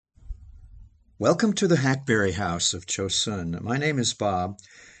Welcome to the Hackberry House of Chosun. My name is Bob.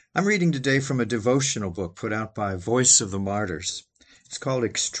 I'm reading today from a devotional book put out by Voice of the Martyrs. It's called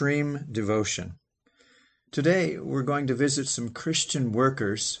Extreme Devotion. Today we're going to visit some Christian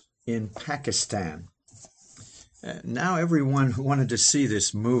workers in Pakistan. Now everyone who wanted to see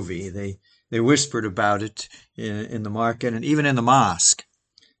this movie, they whispered about it in the market and even in the mosque.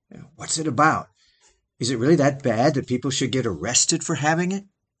 What's it about? Is it really that bad that people should get arrested for having it?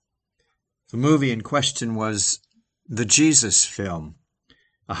 The movie in question was the Jesus Film,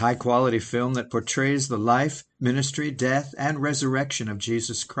 a high-quality film that portrays the life, ministry, death, and resurrection of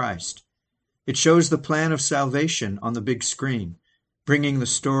Jesus Christ. It shows the plan of salvation on the big screen, bringing the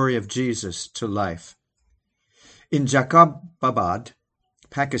story of Jesus to life. In Jacobabad,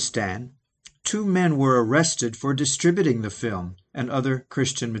 Pakistan, 2 men were arrested for distributing the film and other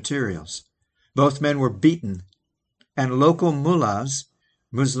Christian materials. Both men were beaten, and local mullahs,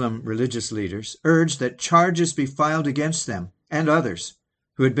 Muslim religious leaders, urged that charges be filed against them and others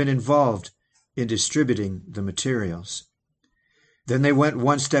who had been involved in distributing the materials. Then they went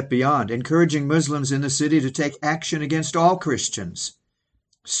one step beyond, encouraging Muslims in the city to take action against all Christians.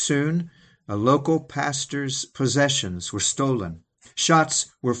 Soon, a local pastor's possessions were stolen.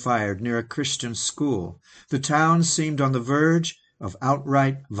 Shots were fired near a Christian school. The town seemed on the verge of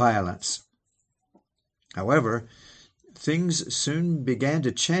outright violence. However, things soon began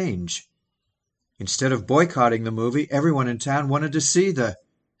to change. Instead of boycotting the movie, everyone in town wanted to see the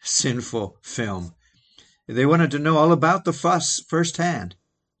sinful film. They wanted to know all about the fuss firsthand.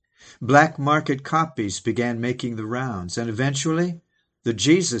 Black market copies began making the rounds, and eventually the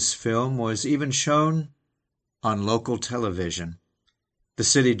Jesus Film was even shown on local television. The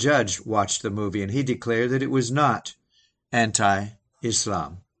city judge watched the movie, and he declared that it was not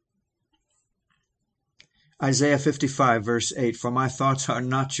anti-Islam. Isaiah 55, verse 8, "For my thoughts are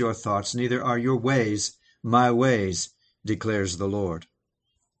not your thoughts, neither are your ways my ways, declares the Lord."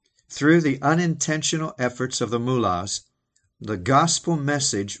 Through the unintentional efforts of the mullahs, the gospel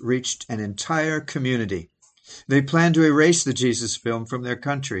message reached an entire community. They planned to erase the Jesus Film from their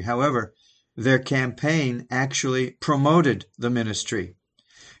country. However, their campaign actually promoted the ministry.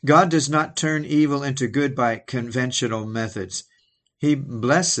 God does not turn evil into good by conventional methods. He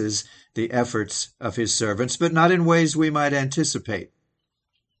blesses the efforts of his servants, but not in ways we might anticipate.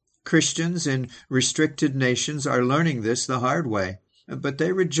 Christians in restricted nations are learning this the hard way, but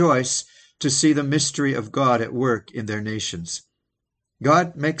they rejoice to see the mystery of God at work in their nations.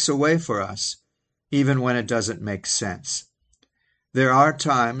 God makes a way for us, even when it doesn't make sense. There are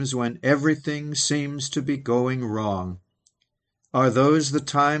times when everything seems to be going wrong. Are those the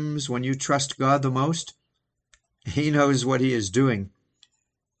times when you trust God the most? He knows what he is doing,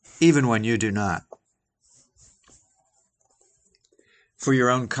 even when you do not. For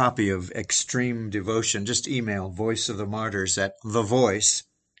your own copy of Extreme Devotion, just email Voice of the Martyrs at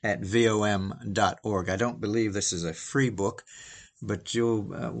thevoice@vom.org. I don't believe this is a free book, but you'll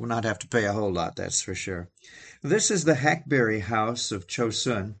not have to pay a whole lot, that's for sure. This is the Hackberry House of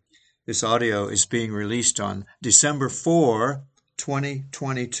Chosun. This audio is being released on December 4,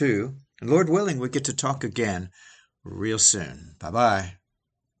 2022. And Lord willing, we get to talk again real soon. Bye-bye.